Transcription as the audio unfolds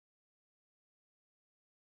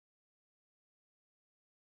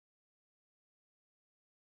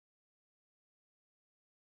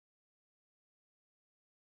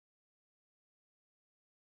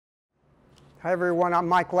Hi everyone, I'm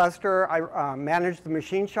Mike Lester. I manage the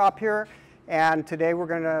machine shop here, and today we're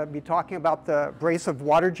going to be talking about the abrasive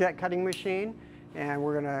WaterJet cutting machine, and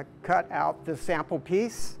we're going to cut out this sample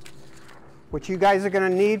piece, which you guys are going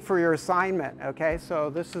to need for your assignment. Okay,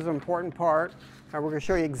 so this is an important part, and we're going to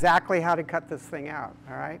show you exactly how to cut this thing out.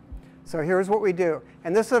 All right, so here's what we do,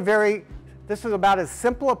 and this is about as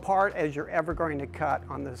simple a part as you're ever going to cut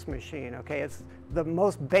on this machine. Okay, it's the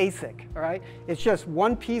most basic. All right, it's just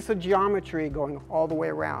one piece of geometry going all the way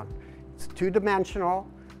around. It's two-dimensional. All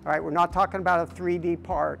right, we're not talking about a 3D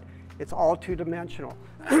part. It's all two-dimensional.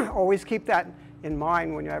 Always keep that in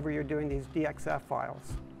mind whenever you're doing these DXF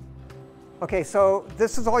files. Okay, so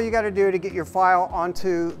this is all you got to do to get your file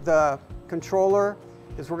onto the controller.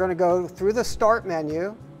 Is we're going to go through the Start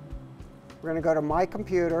menu. We're going to go to My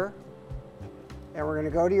Computer, and we're going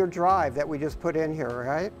to go to your drive that we just put in here,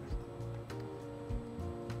 right?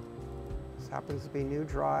 This happens to be new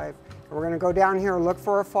drive. And we're going to go down here and look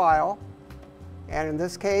for a file. And in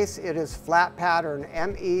this case, it is flat pattern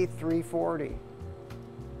ME340.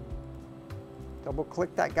 Double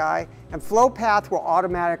click that guy, and flow path will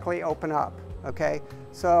automatically open up. Okay,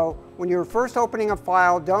 so when you're first opening a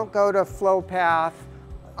file, don't go to flow path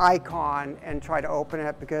icon and try to open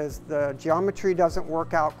it, because the geometry doesn't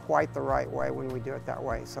work out quite the right way when we do it that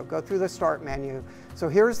way. So go through the Start menu. So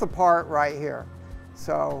here's the part right here.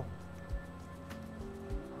 So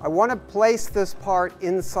I want to place this part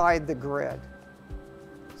inside the grid.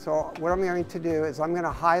 So what I'm going to do is I'm going to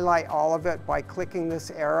highlight all of it by clicking this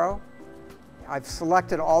arrow. I've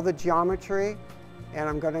selected all the geometry, and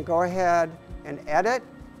I'm going to go ahead and edit,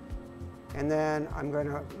 and then I'm going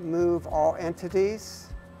to move all entities.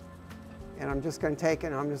 And I'm just going to take it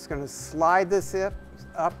and I'm just going to slide this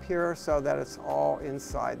up here so that it's all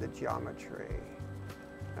inside the geometry.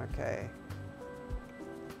 Okay.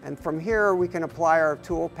 And from here we can apply our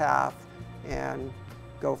tool path and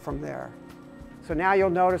go from there. So now you'll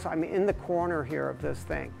notice I'm in the corner here of this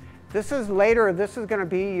thing. This is going to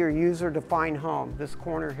be your user-defined home, this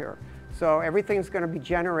corner here. So everything's going to be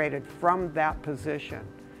generated from that position.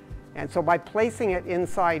 And so by placing it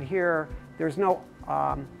inside here, there's no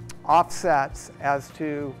offsets as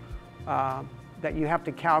to that you have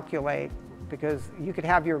to calculate, because you could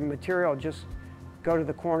have your material just go to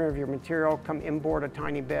the corner of your material, come inboard a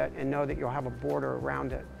tiny bit, and know that you'll have a border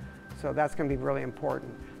around it. So that's going to be really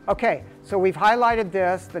important. Okay, so we've highlighted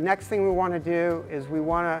this. The next thing we want to do is we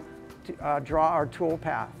want to draw our tool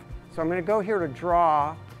path. So I'm going to go here to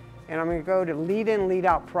Draw, and I'm going to go to Lead In, Lead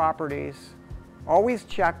Out Properties. Always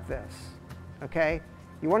check this. Okay,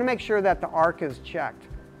 you want to make sure that the arc is checked.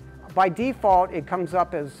 By default, it comes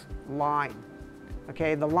up as line.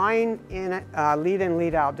 Okay, the line in lead in,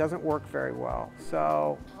 lead out doesn't work very well.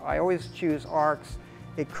 So I always choose arcs.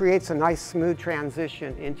 It creates a nice smooth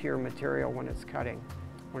transition into your material when it's cutting,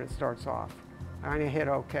 when it starts off. I'm going to hit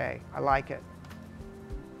OK. I like it.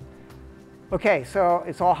 Okay, so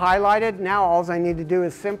it's all highlighted. Now all I need to do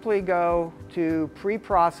is simply go to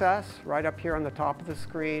Pre-Process, right up here on the top of the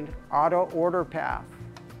screen, Auto Order Path.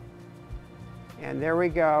 And there we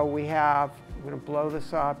go. I'm going to blow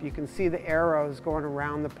this up. You can see the arrows going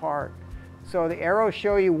around the part. So the arrows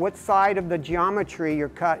show you what side of the geometry your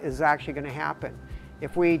cut is actually going to happen.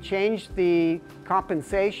 If we change the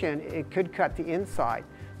compensation, it could cut the inside.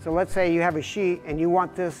 So let's say you have a sheet and you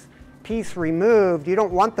want this piece removed. You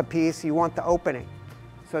don't want the piece, you want the opening.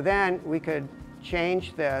 So then we could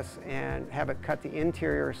change this and have it cut the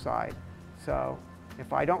interior side. So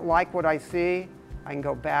if I don't like what I see, I can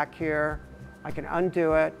go back here. I can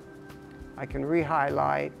undo it, I can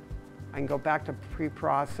re-highlight, I can go back to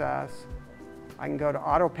Pre-Process, I can go to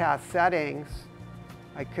Auto Path Settings,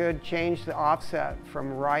 I could change the offset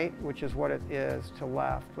from right, which is what it is, to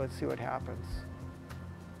left. Let's see what happens.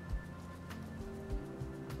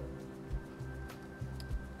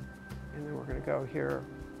 And then we're going to go here,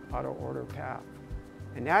 Auto Order Path.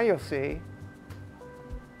 And now you'll see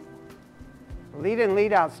lead in,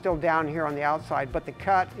 lead out still down here on the outside, but the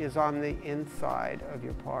cut is on the inside of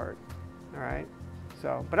your part. All right.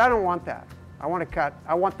 So, but I don't want that. I want to cut.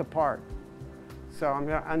 I want the part. So I'm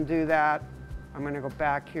going to undo that. I'm going to go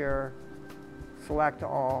back here, select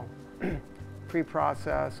all,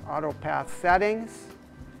 Pre-Process, Auto Path Settings,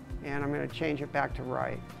 and I'm going to change it back to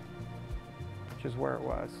right, which is where it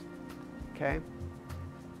was. Okay.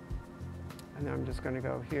 And then I'm just going to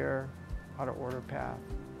go here, Auto Order Path,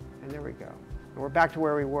 and there we go. And we're back to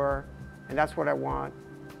where we were, and that's what I want.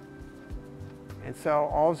 And so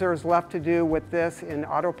all there's left to do with this in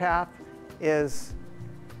AutoPath is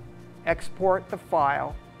export the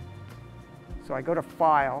file. So I go to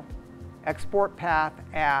File, Export Path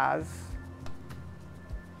As,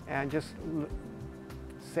 and just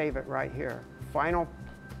save it right here. Final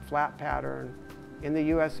flat pattern in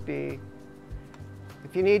the USB.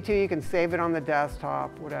 If you need to, you can save it on the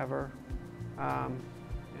desktop, whatever. And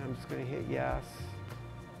I'm just going to hit yes.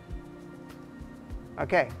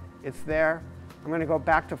 Okay, it's there. I'm going to go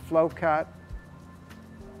back to flow cut.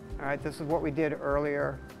 All right, this is what we did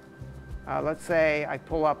earlier. Let's say I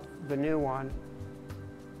pull up the new one.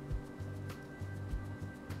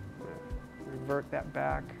 Revert that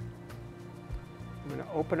back. I'm going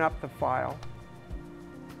to open up the file.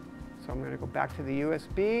 So I'm going to go back to the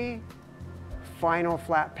USB. Final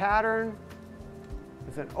flat pattern.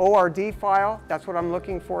 It's an ORD file. That's what I'm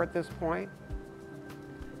looking for at this point.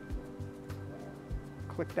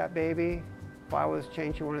 Click that baby. File was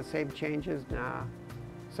changed. You want to save changes? Nah.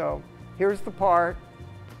 So here's the part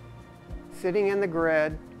sitting in the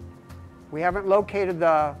grid. We haven't located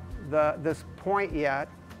this point yet,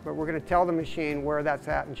 but we're going to tell the machine where that's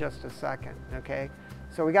at in just a second. Okay.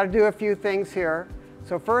 So we got to do a few things here.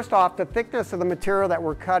 So first off, the thickness of the material that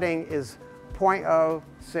we're cutting is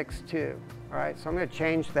 0.062. All right, so I'm going to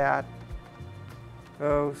change that.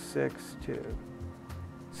 0.062.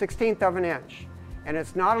 1/16 of an inch. And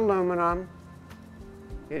it's not aluminum.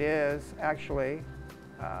 It is actually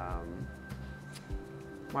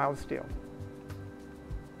mild steel.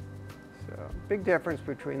 So big difference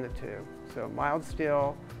between the two. So mild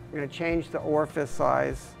steel. I'm going to change the orifice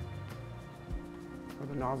size, or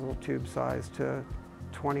the nozzle tube size, to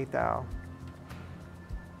 20 thou.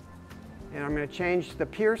 And I'm going to change the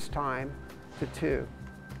pierce time to 2.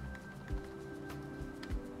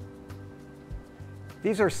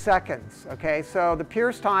 These are seconds, okay? So the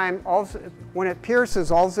pierce time, when it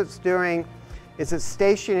pierces, all it's doing is it's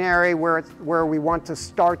stationary where we want to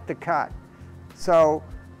start the cut. So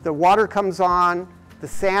the water comes on, the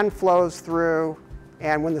sand flows through,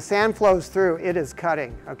 and when the sand flows through, it is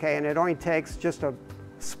cutting, okay? And it only takes just a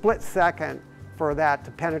split second for that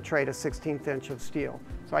to penetrate a 1/16 inch of steel.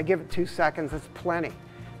 So I give it 2 seconds, it's plenty.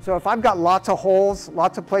 So if I've got lots of holes,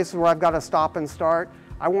 lots of places where I've got to stop and start,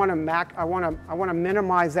 I want to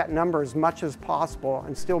minimize that number as much as possible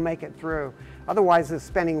and still make it through. Otherwise, it's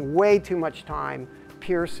spending way too much time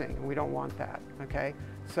piercing, and we don't want that, okay?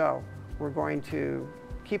 So we're going to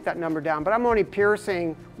keep that number down, but I'm only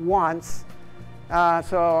piercing once,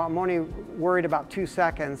 so I'm only worried about 2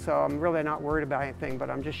 seconds, so I'm really not worried about anything,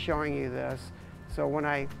 but I'm just showing you this. So when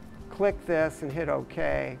I click this and hit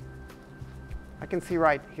OK, I can see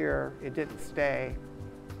right here it didn't stay.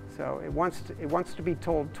 So it wants to be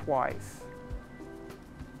told twice.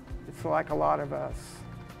 It's like a lot of us.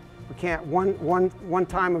 We can't, one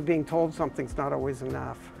time of being told something's not always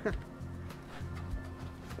enough.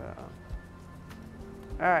 So,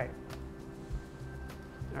 all right,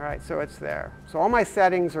 so it's there. So all my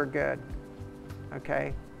settings are good,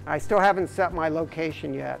 okay? I still haven't set my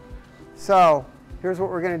location yet. So here's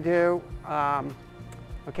what we're going to do.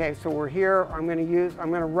 Okay, so we're here. I'm going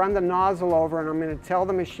to run the nozzle over, and I'm going to tell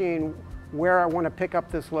the machine where I want to pick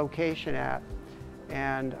up this location at.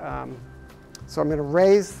 And so I'm going to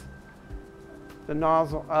raise the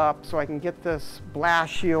nozzle up so I can get this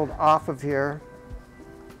blast shield off of here.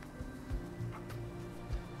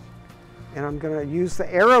 And I'm going to use the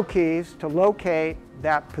arrow keys to locate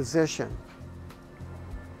that position.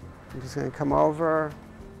 I'm just going to come over.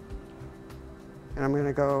 And I'm going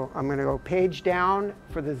to go page down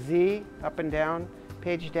for the Z, up and down,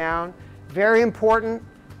 page down. Very important,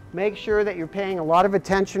 make sure that you're paying a lot of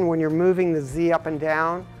attention when you're moving the Z up and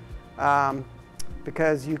down,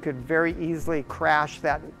 because you could very easily crash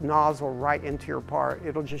that nozzle right into your part.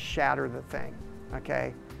 It'll just shatter the thing,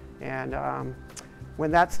 okay? And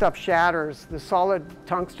when that stuff shatters, the solid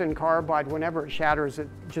tungsten carbide, whenever it shatters, it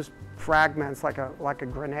just fragments like a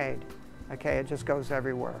grenade. Okay, it just goes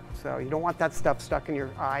everywhere. So you don't want that stuff stuck in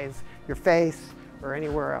your eyes, your face, or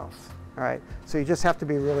anywhere else. All right, so you just have to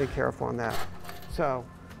be really careful on that. So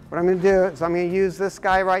what I'm going to do is I'm going to use this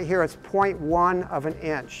guy right here. It's 0.1 of an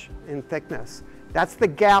inch in thickness. That's the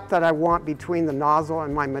gap that I want between the nozzle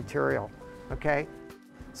and my material. Okay,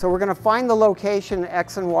 so we're going to find the location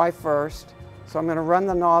X and Y first. So I'm going to run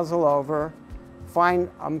the nozzle over.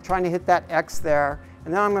 I'm trying to hit that X there,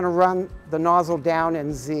 and then I'm going to run the nozzle down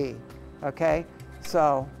in Z. Okay,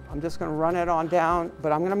 so I'm just going to run it on down,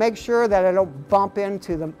 but I'm going to make sure that it'll bump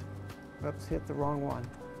into the, oops, hit the wrong one.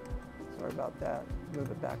 Sorry about that.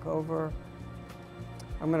 Move it back over.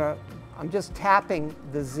 I'm just tapping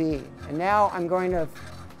the Z, and now I'm going to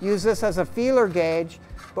use this as a feeler gauge,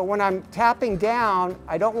 but when I'm tapping down,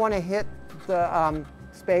 I don't want to hit the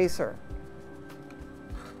spacer.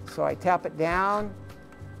 So I tap it down,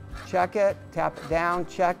 check it, tap it down,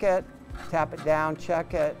 check it. tap it down,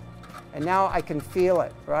 check it, and now I can feel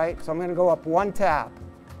it, right? So I'm going to go up one tap,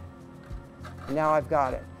 and now I've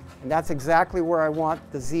got it. And that's exactly where I want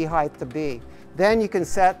the Z height to be. Then you can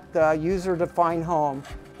set the user-defined home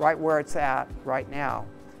right where it's at right now.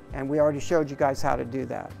 And we already showed you guys how to do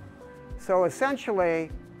that. So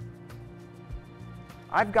essentially,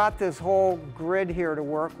 I've got this whole grid here to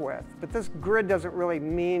work with. But this grid doesn't really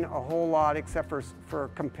mean a whole lot except for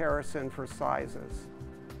comparison for sizes.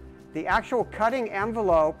 The actual cutting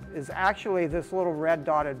envelope is actually this little red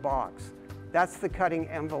dotted box. That's the cutting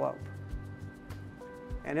envelope.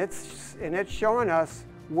 And it's showing us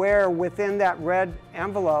where within that red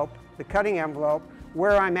envelope, the cutting envelope,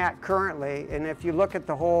 where I'm at currently. And if you look at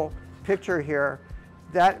the whole picture here,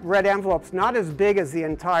 that red envelope's not as big as the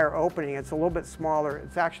entire opening. It's a little bit smaller.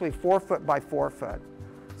 It's actually 4 foot by 4 foot.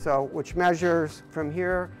 So, which measures from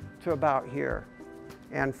here to about here,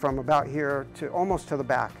 and from about here to almost to the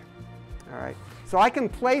back. All right. So I can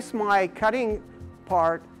place my cutting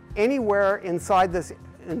part anywhere inside this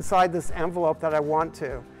envelope that I want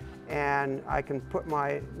to. And I can put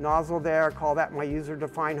my nozzle there, call that my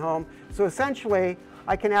user-defined home. So essentially,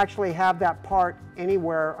 I can actually have that part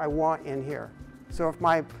anywhere I want in here. So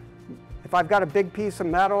if I've got a big piece of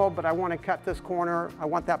metal, but I want to cut this corner, I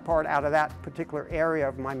want that part out of that particular area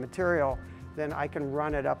of my material, then I can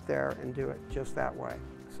run it up there and do it just that way.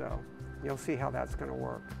 So you'll see how that's going to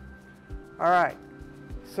work. All right,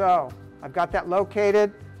 so I've got that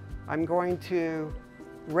located. I'm going to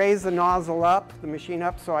raise the nozzle up, the machine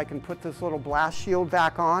up, so I can put this little blast shield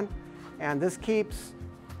back on. And this keeps,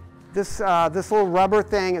 this little rubber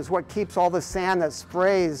thing is what keeps all the sand that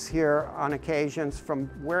sprays here on occasions from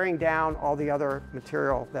wearing down all the other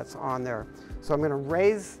material that's on there. So I'm going to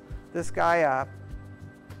raise this guy up.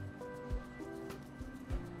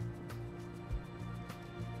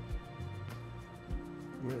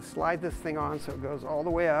 I'm going to slide this thing on so it goes all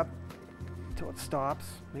the way up until it stops.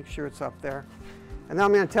 Make sure it's up there. And then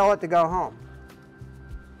I'm going to tell it to go home.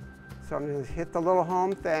 So I'm going to hit the little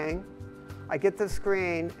home thing. I get the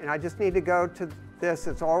screen, and I just need to go to this.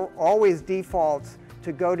 It's always defaults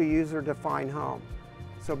to go to user-defined home.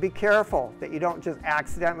 So be careful that you don't just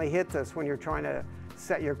accidentally hit this when you're trying to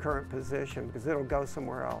set your current position, because it'll go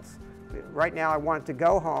somewhere else. Right now I want it to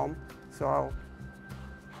go home, so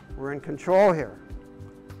we're in control here.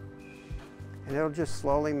 And it'll just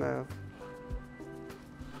slowly move.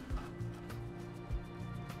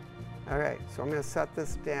 All right, so I'm going to set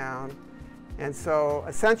this down. And so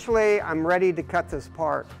essentially, I'm ready to cut this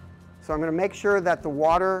part. So I'm going to make sure that the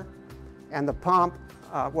water and the pump,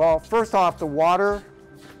 well, first off, the water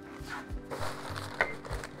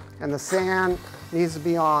and the sand needs to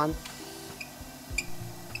be on.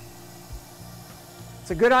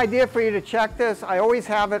 It's a good idea for you to check this. I always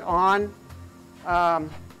have it on. I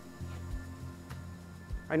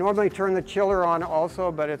normally turn the chiller on also,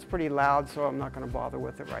 but it's pretty loud, so I'm not going to bother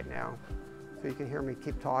with it right now. So you can hear me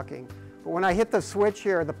keep talking. But when I hit the switch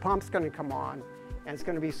here, the pump's going to come on, and it's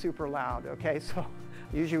going to be super loud, okay? So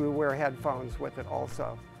usually we wear headphones with it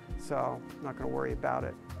also. So I'm not going to worry about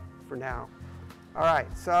it for now. All right,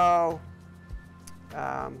 so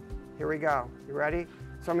here we go. You ready?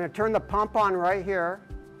 So I'm going to turn the pump on right here.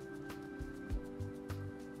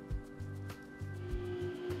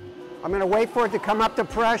 I'm going to wait for it to come up to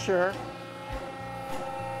pressure.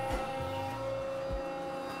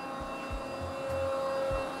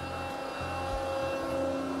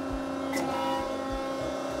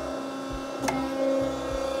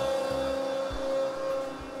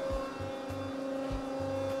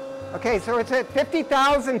 Okay, so it's at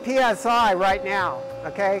 50,000 PSI right now,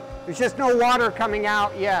 okay? There's just no water coming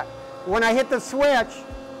out yet. When I hit the switch,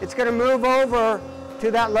 it's going to move over to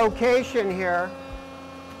that location here.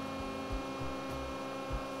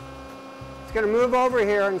 It's going to move over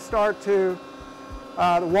here and start to,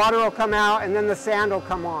 the water will come out and then the sand will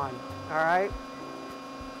come on, all right?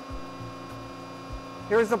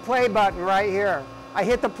 Here's the play button right here. I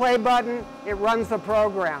hit the play button, it runs the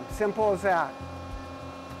program. Simple as that.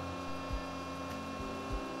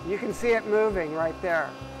 You can see it moving right there.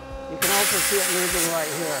 You can also see it moving right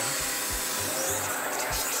here.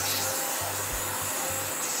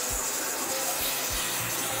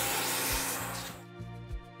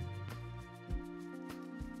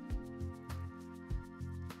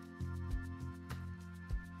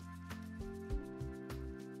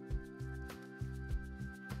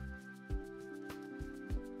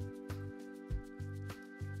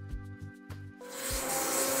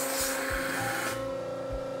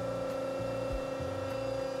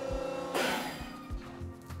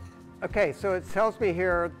 Okay, so it tells me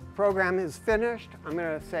here the program is finished. I'm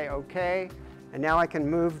going to say OK. And now I can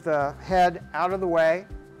move the head out of the way.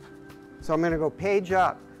 So I'm going to go page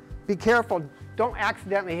up. Be careful, don't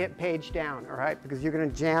accidentally hit page down, all right? Because you're going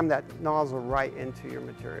to jam that nozzle right into your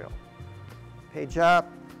material. Page up,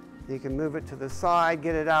 you can move it to the side,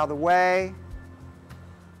 get it out of the way.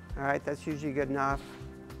 All right, that's usually good enough.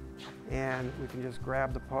 And we can just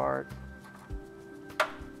grab the part.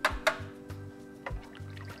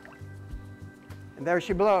 And there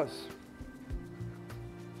she blows.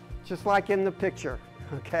 Just like in the picture,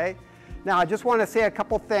 okay? Now I just want to say a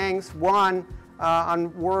couple things. One,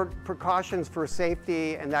 on word precautions for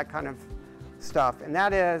safety and that kind of stuff. And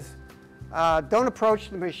that is, don't approach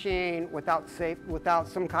the machine without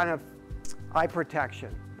some kind of eye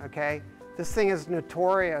protection, okay? This thing is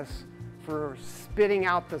notorious for spitting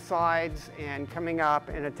out the sides and coming up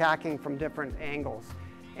and attacking from different angles.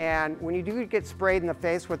 And when you do get sprayed in the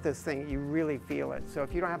face with this thing, you really feel it. So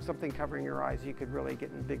if you don't have something covering your eyes, you could really get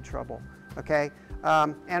in big trouble, okay?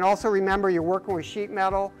 And also remember, you're working with sheet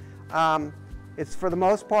metal. It's, for the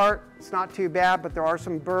most part, it's not too bad, but there are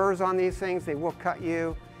some burrs on these things. They will cut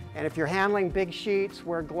you. And if you're handling big sheets,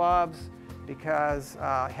 wear gloves, because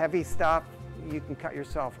heavy stuff you can cut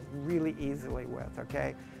yourself really easily with,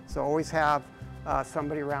 okay? So always have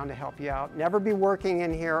somebody around to help you out. Never be working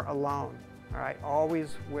in here alone, all right?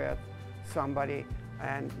 Always with somebody.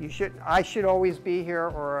 And I should always be here,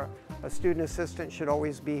 or a student assistant should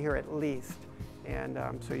always be here at least. And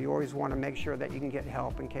so you always want to make sure that you can get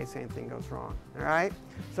help in case anything goes wrong, all right?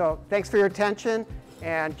 So thanks for your attention,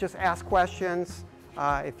 and just ask questions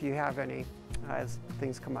if you have any as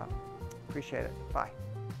things come up. Appreciate it. Bye.